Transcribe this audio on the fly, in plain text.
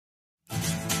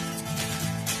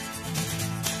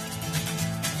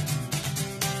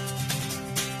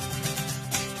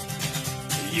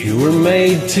You were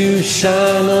made to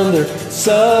shine under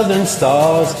southern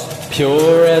stars,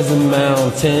 pure as the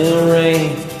mountain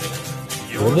rain.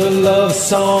 You're the love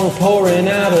song pouring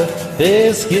out of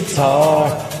this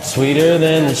guitar, sweeter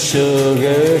than the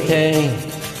sugar cane.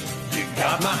 You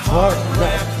got my heart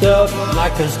wrapped up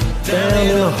like a down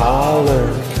in a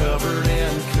holler, covered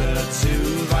in kudzu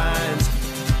vines.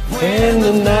 When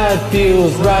the night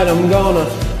feels right, I'm gonna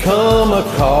come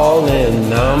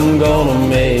a-calling, I'm gonna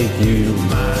make you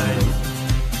mine.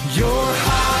 Your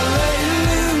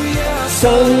hallelujah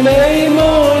Sunday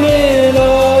morning,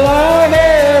 all I've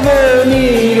ever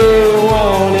needed,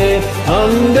 wanted.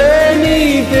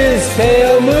 Underneath this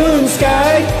pale moon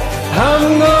sky,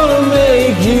 I'm gonna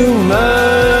make you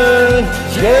mine.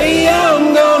 Yeah,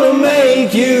 I'm gonna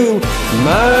make you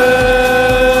mine.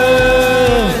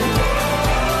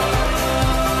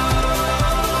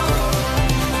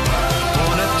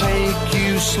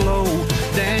 Slow,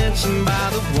 dancing by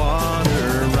the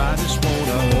water, I just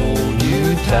wanna hold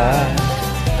you tight.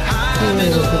 I'm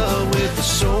in love with the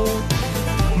soul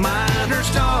miner's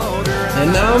daughter,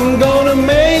 and I'm gonna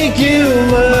make you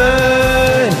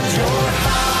mine. Your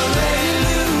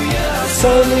hallelujah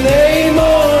Sunday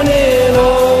morning,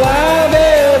 all I've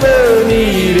ever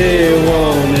needed,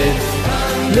 wanted.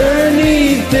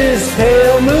 Underneath this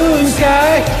pale moon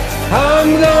sky,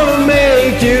 I'm gonna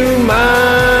make you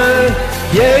mine.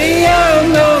 Yeah,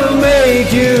 I'm gonna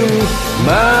make you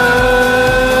mine.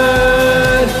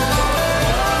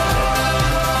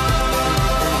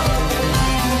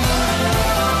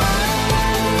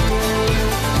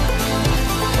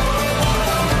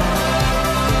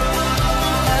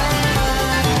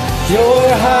 Your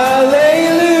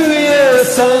hallelujah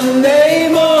Sunday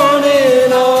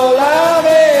morning, all I've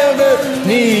ever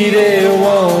needed,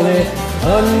 wanted.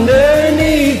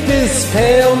 Underneath this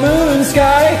pale moon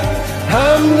sky,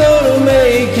 I'm gonna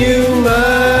make you mine.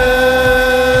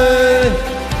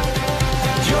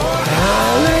 Your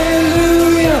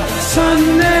hallelujah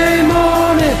Sunday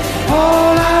morning,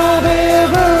 all I've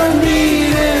ever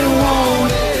needed,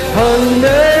 wanted.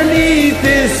 Underneath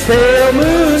this pale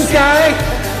moon sky,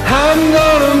 I'm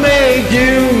gonna make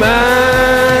you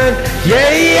mine.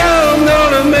 Yeah, I'm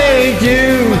gonna make you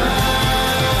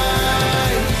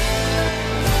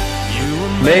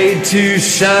made to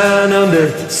shine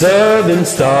under southern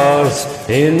stars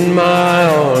in my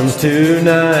arms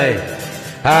tonight.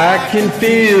 I can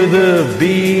feel the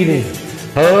beating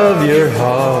of your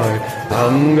heart.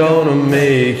 I'm gonna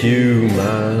make you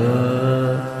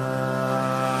mine.